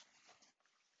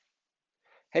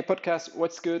Hey, podcast,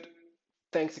 what's good?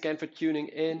 Thanks again for tuning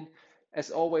in.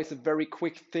 As always, a very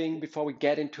quick thing before we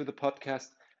get into the podcast.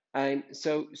 I'm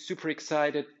so super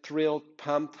excited, thrilled,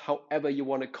 pumped, however you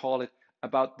want to call it,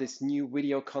 about this new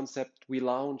video concept we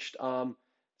launched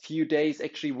few days,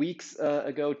 actually weeks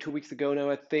ago, 2 weeks ago now,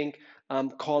 I think,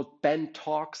 called Ben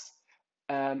Talks,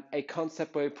 a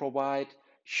concept where we provide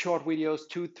short videos,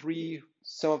 two, three,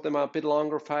 some of them are a bit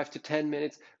longer, 5 to 10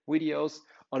 minutes videos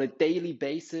on a daily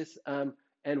basis.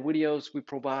 And videos we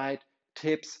provide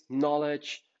tips,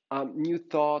 knowledge, new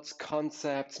thoughts,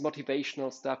 concepts,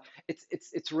 motivational stuff.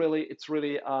 It's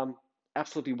really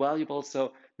absolutely valuable.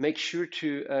 So make sure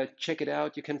to check it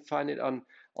out. You can find it on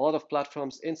a lot of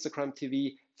platforms: Instagram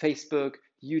TV, Facebook,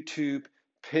 YouTube,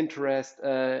 Pinterest,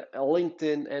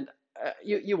 LinkedIn, and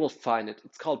you will find it.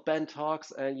 It's called Ben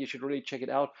Talks, and you should really check it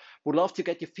out. Would love to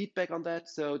get your feedback on that.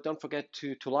 So don't forget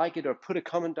to like it or put a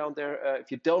comment down there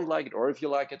if you don't like it or if you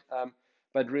like it.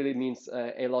 But it really means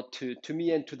a lot to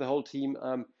me and to the whole team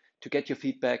to get your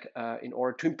feedback in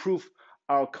order to improve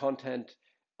our content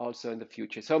also in the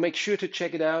future. So make sure to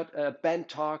check it out. Ben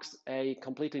Talks, a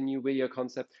completely new video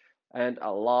concept, and I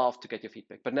love to get your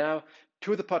feedback. But now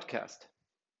to the podcast.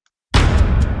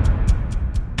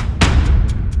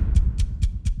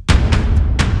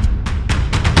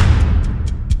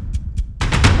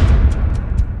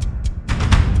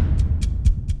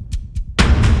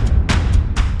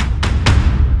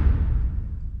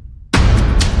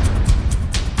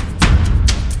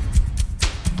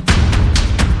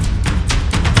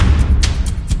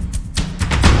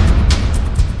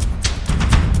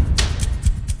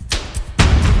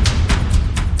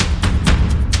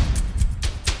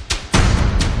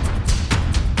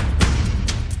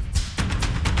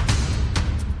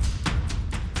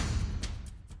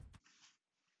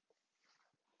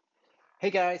 Hey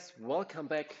guys, welcome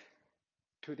back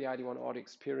to the ID1 Audio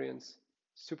Experience.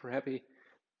 Super happy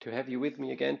to have you with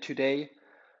me again today.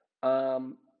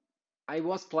 Um, I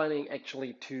was planning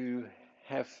actually to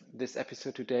have this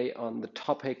episode today on the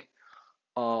topic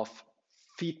of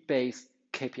feed-based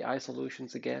KPI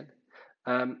solutions again.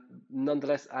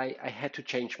 Nonetheless, I had to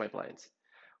change my plans.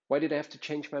 Why did I have to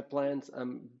change my plans?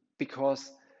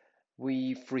 Because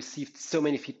we've received so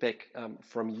many feedback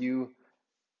from you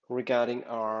regarding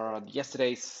our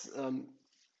yesterday's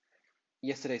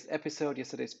episode,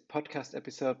 yesterday's podcast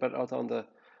episode, but also on the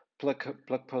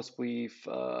blog post we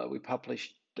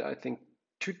published, I think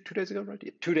two days ago, right?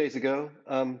 Yeah, 2 days ago,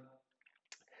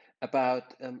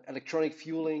 about electronic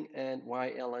fueling and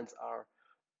why airlines are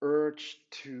urged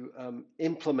to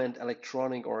implement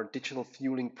electronic or digital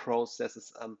fueling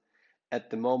processes at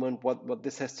the moment. What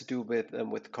this has to do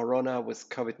with Corona, with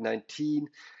COVID-19.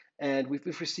 And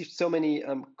we've received so many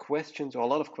questions, or a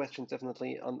lot of questions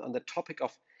definitely, on the topic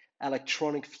of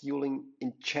electronic fueling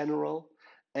in general.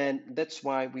 And that's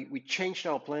why we changed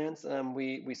our plans.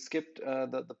 We skipped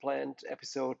the planned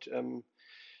episode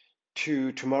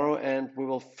to tomorrow, and we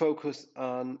will focus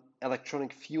on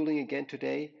electronic fueling again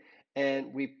today.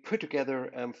 And we put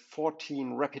together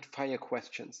 14 rapid fire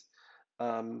questions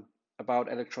um,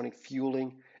 about electronic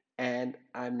fueling, and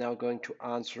I'm now going to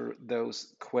answer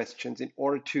those questions in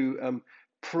order to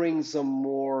bring some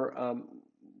more,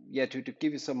 to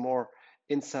give you some more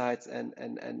insights and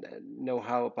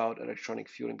know-how about electronic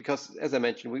fueling. Because as I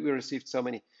mentioned, we received so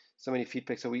many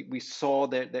feedback, so we saw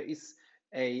that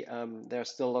there are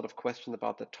still a lot of questions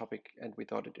about that topic, and we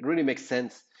thought it really makes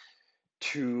sense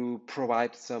to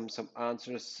provide some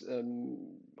answers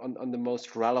on the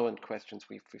most relevant questions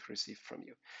we've received from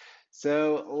you.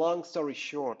 So long story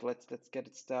short, let's get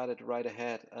it started right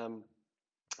ahead.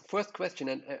 First question,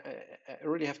 and I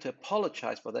really have to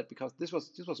apologize for that because this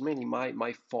was mainly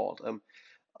my fault.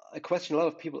 A question a lot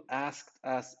of people asked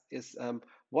us is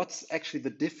what's actually the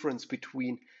difference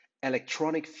between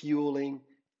electronic fueling,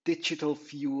 digital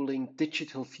fueling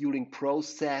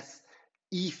process,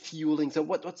 e-fueling. So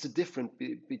what's the difference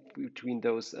between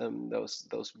those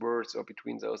words, or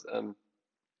between those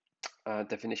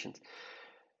definitions?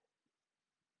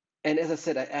 And as I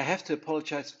said, I have to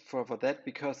apologize for that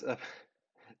because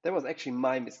that was actually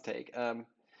my mistake.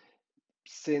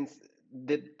 Since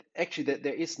that actually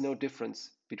there is no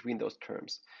difference between those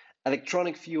terms.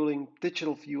 Electronic fueling,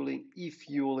 digital fueling,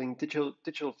 e-fueling,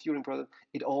 digital fueling process,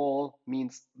 it all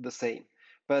means the same.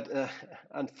 But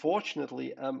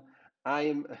unfortunately, I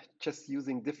am just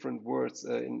using different words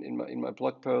in my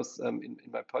blog posts, in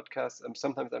my podcast.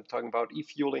 Sometimes I'm talking about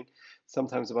e-fueling,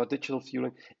 sometimes about digital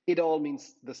fueling. It all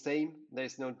means the same.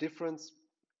 There's no difference.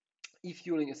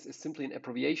 E-fueling is simply an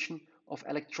abbreviation of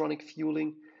electronic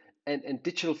fueling, and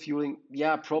digital fueling,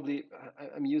 yeah, probably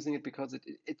I'm using it because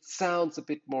it sounds a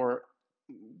bit more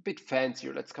bit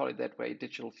fancier, let's call it that way,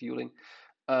 digital fueling.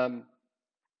 Um,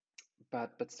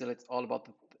 but still, it's all about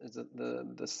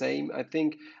the same. I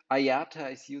think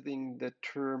IATA is using the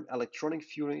term electronic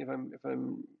fueling, if I'm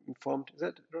informed. Is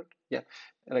that right? Yeah,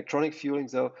 electronic fueling.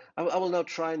 So I will now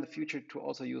try in the future to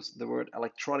also use the word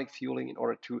electronic fueling in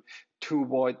order to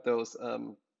avoid those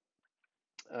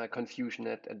confusion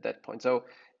at that point. So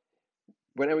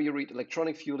whenever you read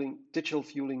electronic fueling, digital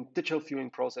fueling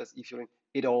process, e-fueling,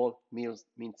 it all means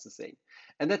the same.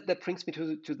 And that brings me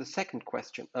to the second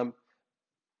question.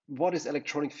 What is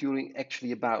electronic fueling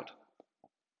actually about?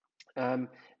 Um,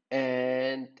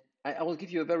 and I will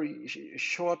give you a very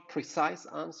short, precise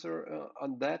answer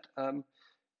on that.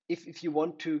 If you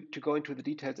want to go into the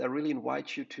details, I really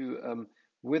invite you to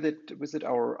visit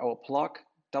our blog,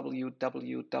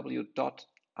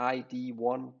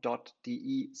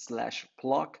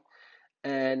 www.id1.de/blog,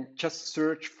 and just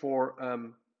search for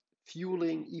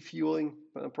fueling, e-fueling.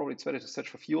 Probably it's better to search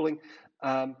for fueling.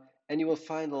 And you will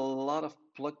find a lot of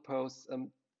blog posts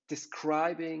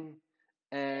describing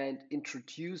and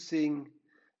introducing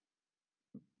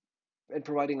and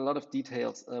providing a lot of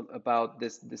details about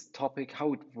this topic,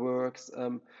 how it works,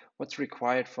 what's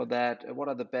required for that, what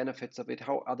are the benefits of it,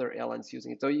 how other airlines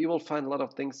using it. So you will find a lot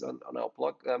of things on our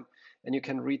blog, and you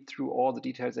can read through all the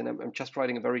details. And I'm just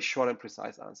writing a very short and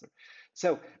precise answer.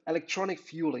 So electronic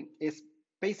fueling is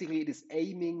basically, it is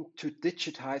aiming to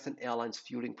digitize an airline's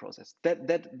fueling process.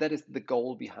 That is the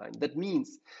goal behind. That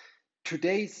means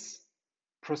today's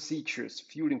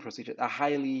fueling procedures, are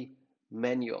highly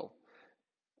manual.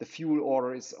 The fuel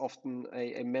order is often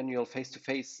a manual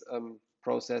face-to-face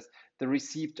process. The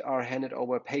receipts are handed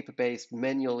over paper-based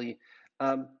manually.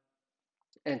 Um,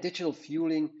 and digital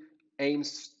fueling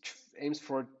aims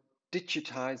for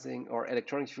digitizing, or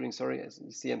electronic fueling, sorry, as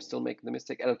you see, I'm still making the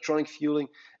mistake. Electronic fueling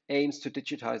aims to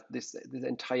digitize this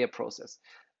entire process.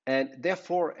 And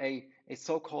therefore, a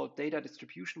so-called data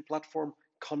distribution platform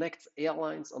connects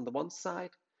airlines on the one side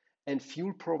and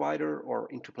fuel provider or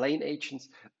into-plane agents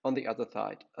on the other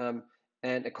side.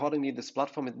 And accordingly, this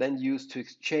platform is then used to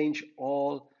exchange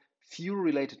all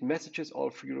fuel-related messages,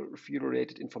 all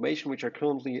fuel-related information, which are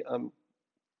currently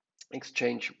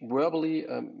exchanged verbally,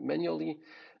 manually.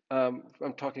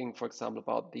 I'm talking, for example,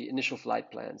 about the initial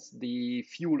flight plans, the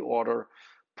fuel order,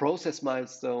 process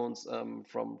milestones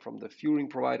from the fueling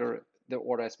provider. The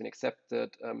order has been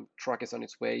accepted, truck is on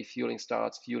its way, fueling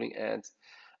starts, fueling ends,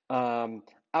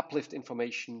 uplift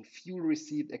information, fuel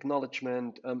receipt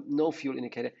acknowledgement, no fuel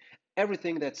indicator.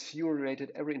 Everything that's fuel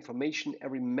related, every information,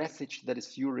 every message that is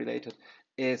fuel related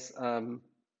is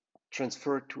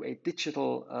transferred to a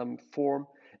digital form,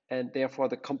 and therefore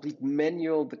the complete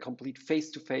manual, the complete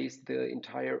face-to-face, the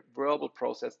entire verbal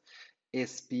process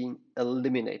is being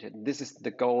eliminated. This is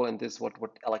the goal, and this is what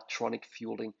electronic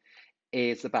fueling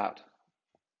is about.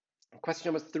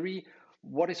 Question number 3,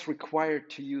 what is required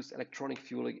to use electronic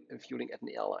fueling at an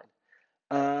airline?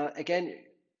 Again,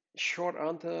 short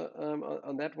answer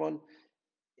on that one.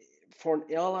 For an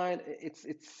airline, it's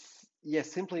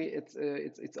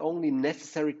only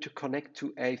necessary to connect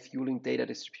to a fueling data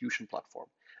distribution platform.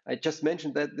 I just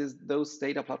mentioned that those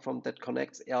data platforms that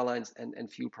connects airlines and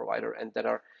fuel provider, and that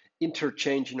are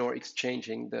interchanging or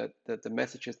exchanging the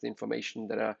messages, the information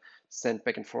that are sent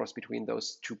back and forth between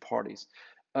those two parties.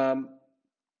 And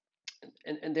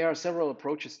there are several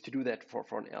approaches to do that for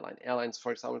an airline. Airlines,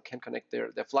 for example, can connect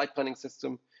their flight planning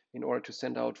system in order to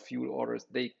send out fuel orders.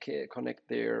 They can connect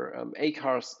their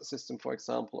ACARS system, for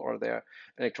example, or their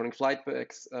electronic flight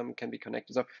bags can be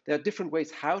connected. So there are different ways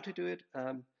how to do it.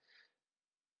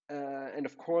 And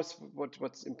of course,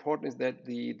 what's important is that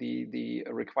the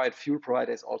required fuel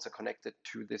provider is also connected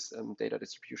to this data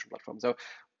distribution platform. So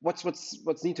what's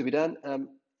need to be done?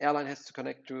 Airline has to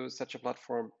connect to such a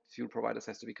platform. Fuel providers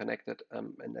has to be connected,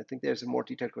 and I think there's a more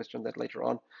detailed question on that later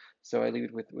on. So I leave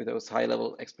it with those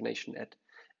high-level explanation at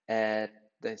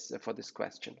this for this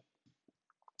question.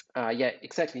 Yeah,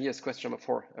 exactly. Here's question number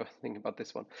 4. I was thinking about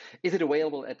this one. Is it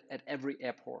available at every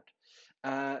airport?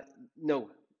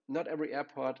 No, not every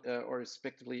airport, or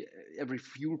respectively, every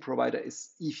fuel provider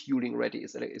is e-fueling ready,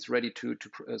 is ready to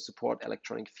support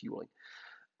electronic fueling.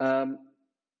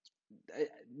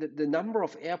 The number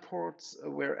of airports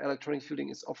where electronic fueling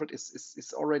is offered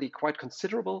is already quite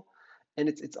considerable, and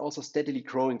it's also steadily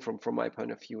growing from my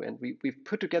point of view. And we've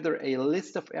put together a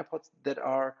list of airports that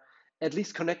are at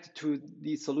least connected to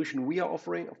the solution we are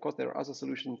offering. Of course, there are other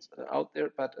solutions out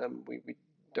there, but we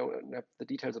don't have the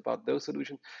details about those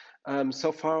solutions.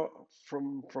 So far,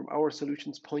 from our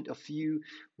solutions point of view,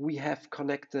 we have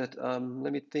connected,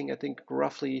 let me think, I think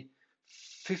roughly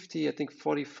 50, I think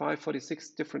 45,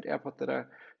 46 different airports that are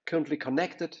currently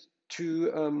connected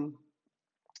to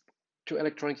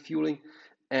electronic fueling,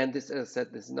 and this, as I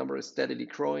said, this number is steadily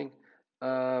growing,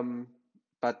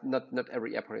 but not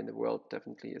every airport in the world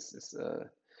definitely is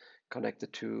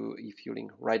connected to e-fueling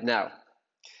right now.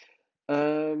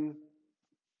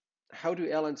 How do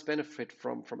airlines benefit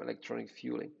from electronic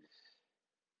fueling?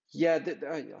 Yeah,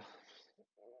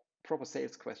 proper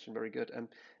sales question, very good.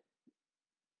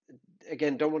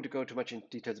 Again, don't want to go too much in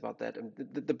details about that.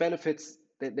 The benefits,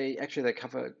 they actually they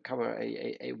cover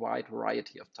a wide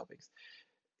variety of topics.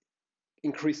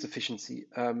 Increased efficiency,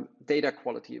 data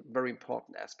quality, a very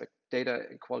important aspect. Data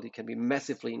quality can be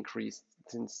massively increased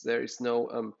since there is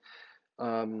no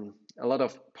a lot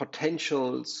of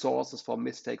potential sources for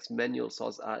mistakes. Manual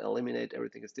sources are eliminated.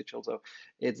 Everything is digital, so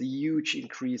it's a huge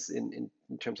increase in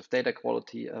terms of data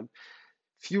quality.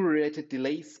 Fuel-related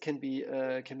delays can be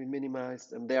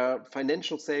minimized. There are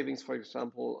financial savings, for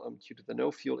example, due to the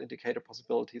no fuel indicator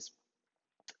possibilities.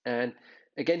 And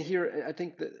again, here I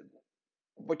think that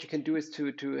what you can do is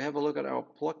to have a look at our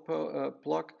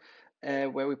blog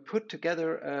where we put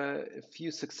together a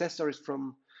few success stories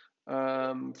from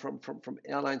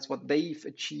airlines, what they've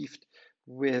achieved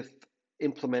with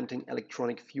implementing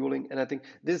electronic fueling. And I think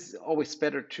this is always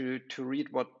better to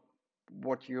read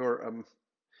what your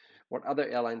what other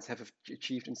airlines have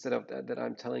achieved instead of that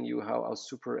I'm telling you how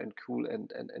super and cool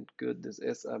and good this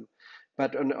is.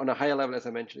 But on a higher level, as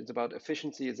I mentioned, it's about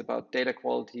efficiency, it's about data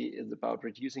quality, it's about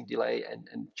reducing delay and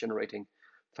generating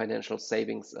financial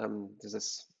savings. This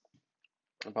is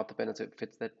about the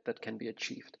benefits that can be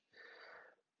achieved.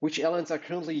 Which airlines are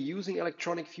currently using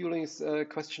electronic fueling is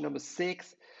question number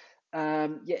 6.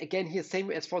 Yeah, again, here,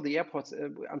 same as for the airports.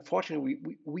 Unfortunately,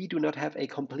 we do not have a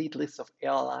complete list of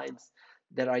airlines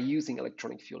that are using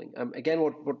electronic fueling. Again,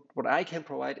 what I can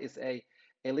provide is a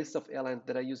list of airlines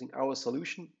that are using our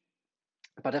solution,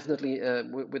 but definitely,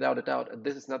 without a doubt,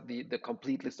 this is not the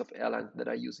complete list of airlines that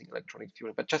are using electronic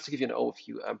fueling. But just to give you an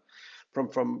overview,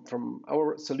 from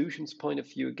our solutions point of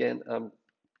view, again,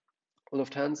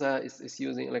 Lufthansa is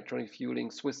using electronic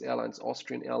fueling, Swiss Airlines,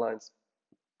 Austrian Airlines,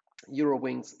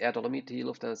 Eurowings, Air Dolomiti,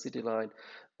 Lufthansa CityLine,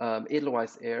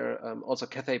 Edelweiss Air, also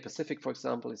Cathay Pacific, for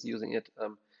example, is using it.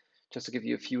 Just to give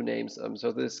you a few names.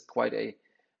 So this is quite a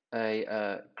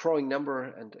growing number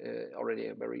and already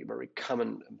a very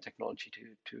common technology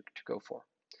to go for.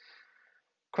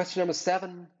 Question number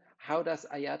 7, how does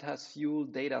IATA's fuel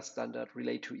data standard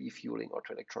relate to e-fueling or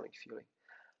to electronic fueling?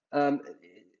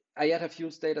 IATA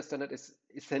fuels data standard is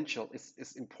essential,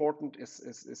 is important,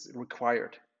 is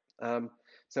required.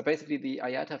 So basically the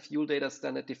IATA fuel data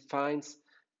standard defines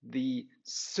the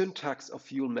syntax of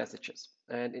fuel messages.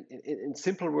 And in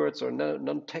simple words or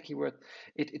non-techy words,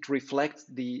 it reflects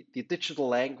the digital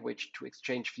language to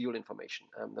exchange fuel information.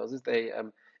 This is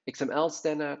a XML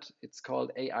standard. It's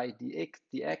called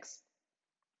AIDX.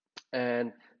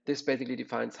 And this basically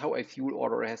defines how a fuel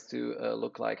order has to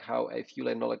look like, how a fuel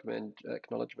acknowledgement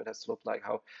has to look like,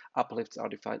 how uplifts are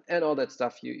defined, and all that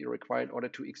stuff you require in order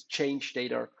to exchange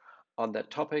data on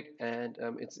that topic. And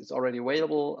it's already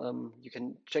available. You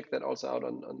can check that also out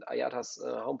on IATA's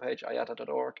homepage,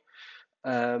 iata.org.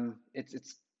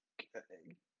 It's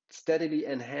steadily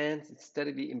enhanced, it's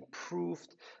steadily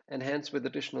improved, enhanced with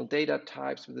additional data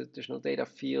types, with additional data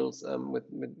fields, with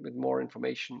more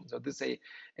information. So this is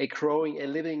a growing, a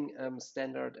living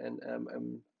standard, and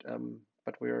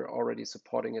but we're already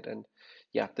supporting it. And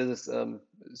yeah, this is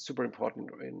super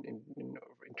important in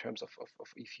terms of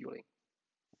e-fueling.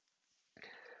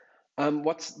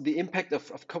 What's the impact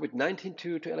of COVID-19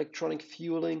 to electronic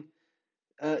fueling?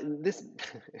 This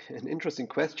an interesting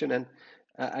question, and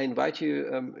I invite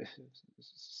you.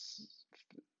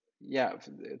 Yeah,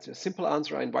 it's a simple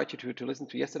answer. I invite you to listen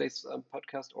to yesterday's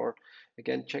podcast, or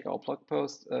again check our blog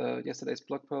post, yesterday's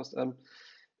blog post,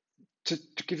 to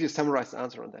give you a summarized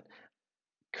answer on that.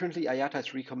 Currently, IATA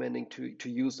is recommending to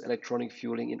use electronic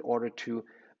fueling in order to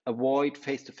avoid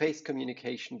face-to-face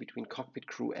communication between cockpit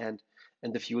crew and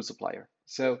the fuel supplier.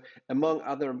 So among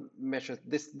other measures,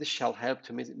 this shall help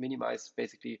to minimize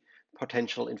basically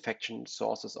potential infection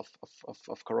sources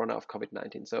of corona, of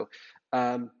COVID-19. So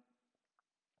I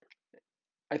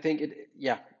think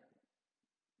yeah,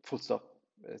 full stop.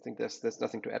 I think there's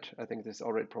nothing to add. I think this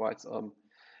already provides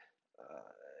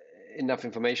enough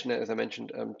information. As I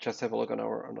mentioned, just have a look on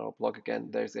our blog again.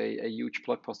 There's a huge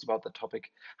blog post about the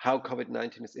topic, how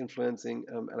COVID-19 is influencing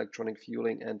electronic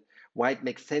fueling and why it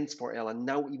makes sense for airline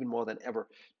now even more than ever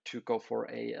to go for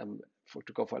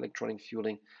electronic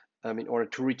fueling in order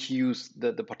to reduce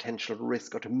the potential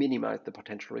risk or to minimize the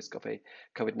potential risk of a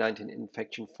COVID-19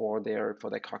 infection for their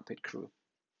cockpit crew.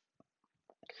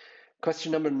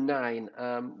 Question number 9,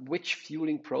 which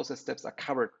fueling process steps are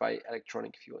covered by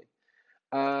electronic fueling?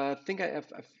 I think I've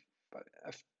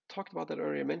talked about that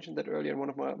earlier, mentioned that earlier in one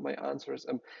of my answers.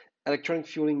 Electronic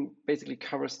fueling basically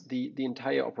covers the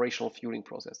entire operational fueling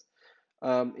process.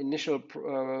 Initial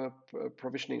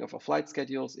provisioning of flight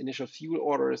schedules, initial fuel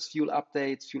orders, fuel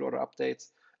order updates,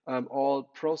 all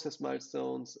process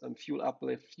milestones, fuel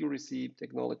uplift, fuel receipt,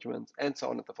 acknowledgements, and so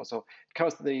on and so forth. So it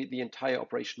covers the entire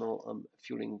operational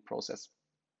fueling process.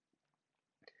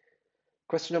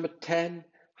 Question number 10,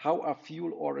 how are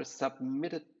fuel orders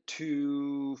submitted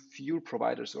to fuel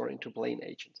providers or into plane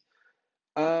agents?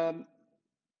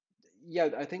 Yeah,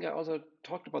 I think I also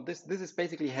talked about this. This is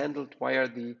basically handled via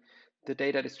the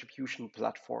data distribution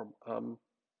platform.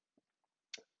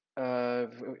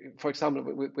 For example,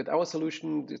 with our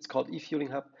solution, it's called eFueling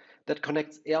Hub, that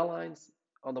connects airlines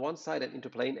on the one side and into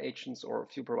plane agents or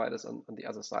fuel providers on the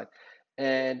other side,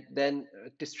 and then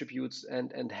distributes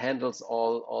and handles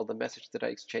all the messages that are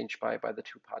exchanged by the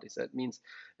two parties. That means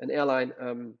an airline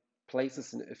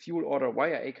places a fuel order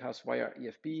via ACAS, via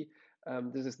EFB.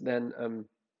 This is then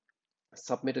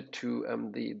submitted to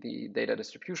the data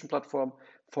distribution platform,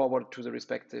 forwarded to the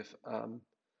respective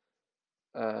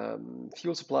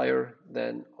fuel supplier,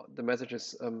 then the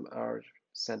messages are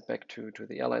sent back to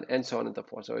the airline, and so on and so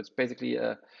forth. So it's basically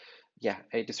a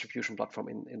distribution platform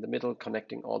in the middle,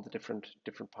 connecting all the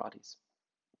different parties.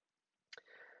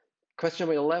 Question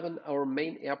number 11, our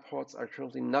main airports are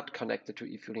currently not connected to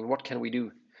eFueling. What can we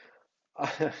do?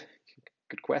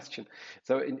 Good question.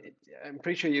 So I'm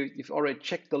pretty sure you've already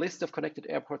checked the list of connected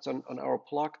airports on our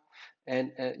blog,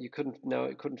 and you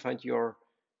couldn't find your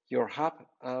hub.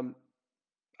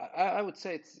 I would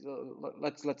say it's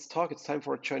let's talk. It's time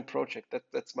for a joint project.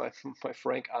 That's my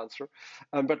frank answer.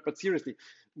 But seriously,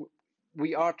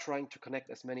 we are trying to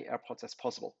connect as many airports as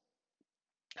possible.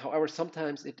 However,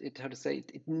 sometimes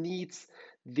it needs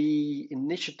the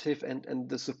initiative and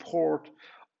the support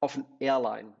of an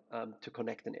airline to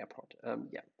connect an airport.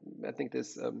 Yeah, I think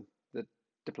this the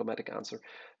diplomatic answer.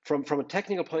 From a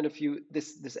technical point of view,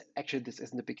 this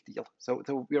isn't a big deal. So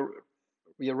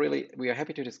we are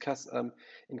happy to discuss.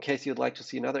 In case you'd like to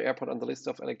see another airport on the list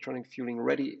of electronic fueling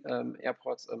ready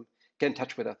airports, get in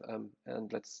touch with us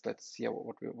and let's see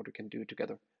what we can do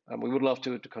together. We would love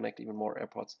to connect even more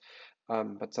airports,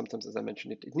 but sometimes, as I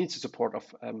mentioned, it needs the support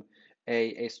of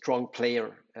a strong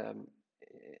player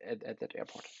at that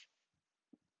airport.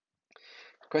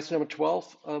 Question number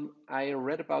 12. I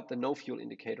read about the no fuel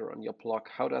indicator on your blog.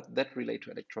 How does that relate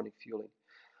to electronic fueling?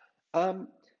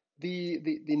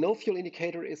 The no fuel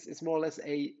indicator is more or less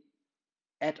a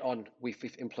add-on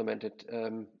we've implemented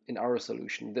in our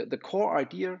solution. The core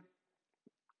idea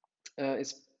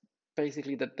is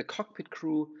basically that the cockpit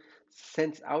crew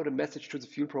sends out a message to the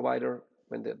fuel provider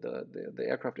when the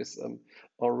aircraft is en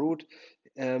route,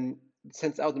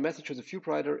 sends out the message to the fuel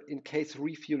provider in case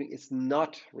refueling is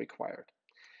not required.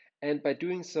 And by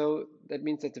doing so, that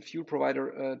means that the fuel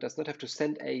provider does not have to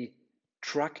send a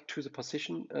truck to the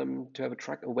position, to have a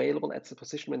truck available at the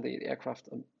position when the aircraft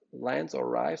lands or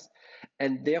arrives,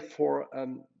 and therefore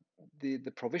the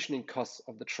provisioning costs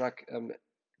of the truck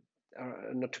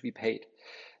are not to be paid.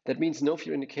 That means no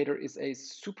fuel indicator is a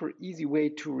super easy way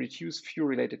to reduce fuel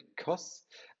related costs.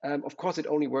 Of course, it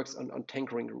only works on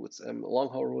tankering routes. Long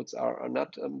haul routes are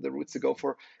not the routes to go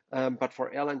for, but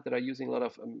for airlines that are using a lot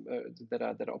of that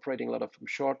are operating a lot of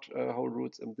short haul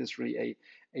routes, this is really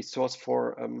a source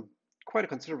for quite a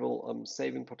considerable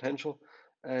saving potential.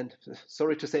 And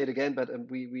sorry to say it again, but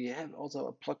we have also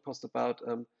a blog post about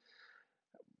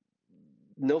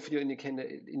no fuel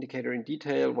indicator in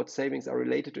detail, what savings are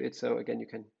related to it. So again, you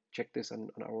can check this on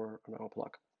our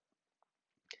blog.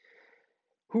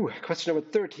 Question number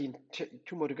 13,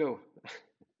 two more to go.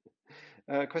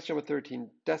 Question number 13,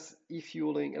 does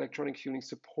eFueling, electronic fueling,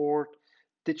 support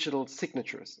digital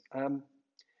signatures?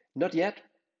 Not yet.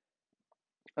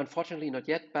 Unfortunately, not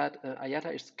yet, but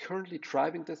IATA is currently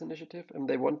driving this initiative, and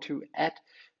they want to add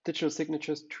digital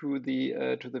signatures to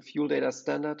the fuel data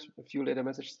standard, fuel data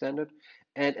message standard.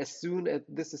 And as soon as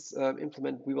this is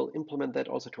implemented, we will implement that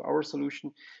also to our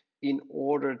solution in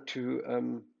order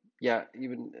to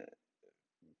even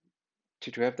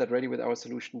to have that ready with our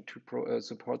solution to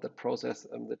support that process,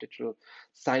 the digital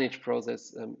signage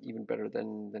process, even better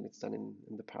than it's done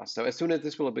in the past. So as soon as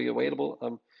this will be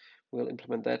available, we'll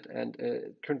implement that. And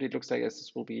currently it looks like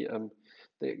this will be,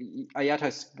 the IATA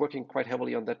is working quite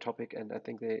heavily on that topic, and I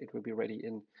think it will be ready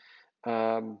in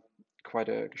quite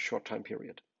a short time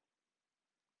period.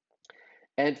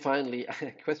 And finally,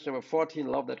 question number 14,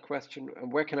 love that question.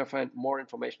 Where can I find more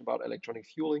information about electronic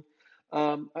fueling?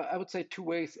 I would say two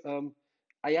ways.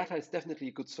 IATA is definitely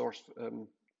a good source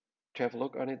to have a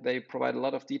look on it. They provide a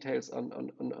lot of details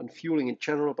on fueling in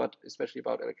general, but especially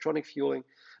about electronic fueling,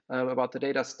 about the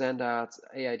data standards,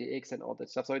 AIDX, and all that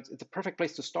stuff. So it's a perfect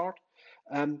place to start.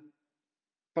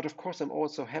 But of course, I'm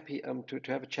also happy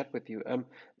to have a chat with you.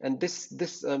 And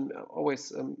this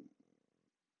always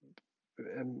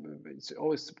it's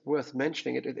always worth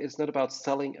mentioning it. It's not about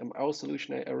selling our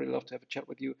solution. I really love to have a chat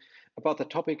with you about the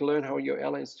topic, learn how your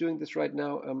airline is doing this right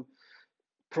now,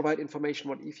 provide information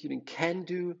what eFueling can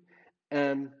do.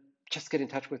 Um, just get in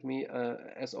touch with me,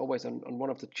 as always, on one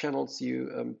of the channels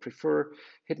you prefer.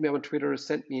 Hit me up on Twitter,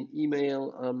 send me an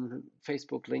email,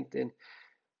 Facebook, LinkedIn,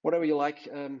 whatever you like.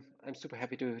 I'm super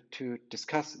happy to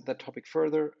discuss that topic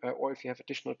further, or if you have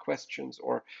additional questions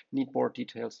or need more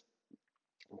details,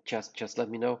 just let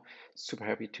me know. Super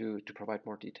happy to provide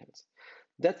more details.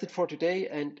 That's it for today.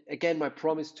 And again, my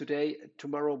promise today,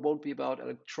 tomorrow won't be about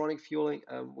electronic fueling.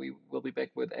 We will be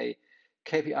back with a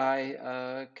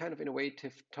KPI kind of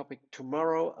innovative topic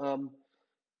tomorrow.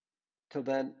 Till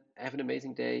then, have an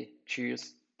amazing day.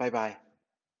 Cheers. Bye bye.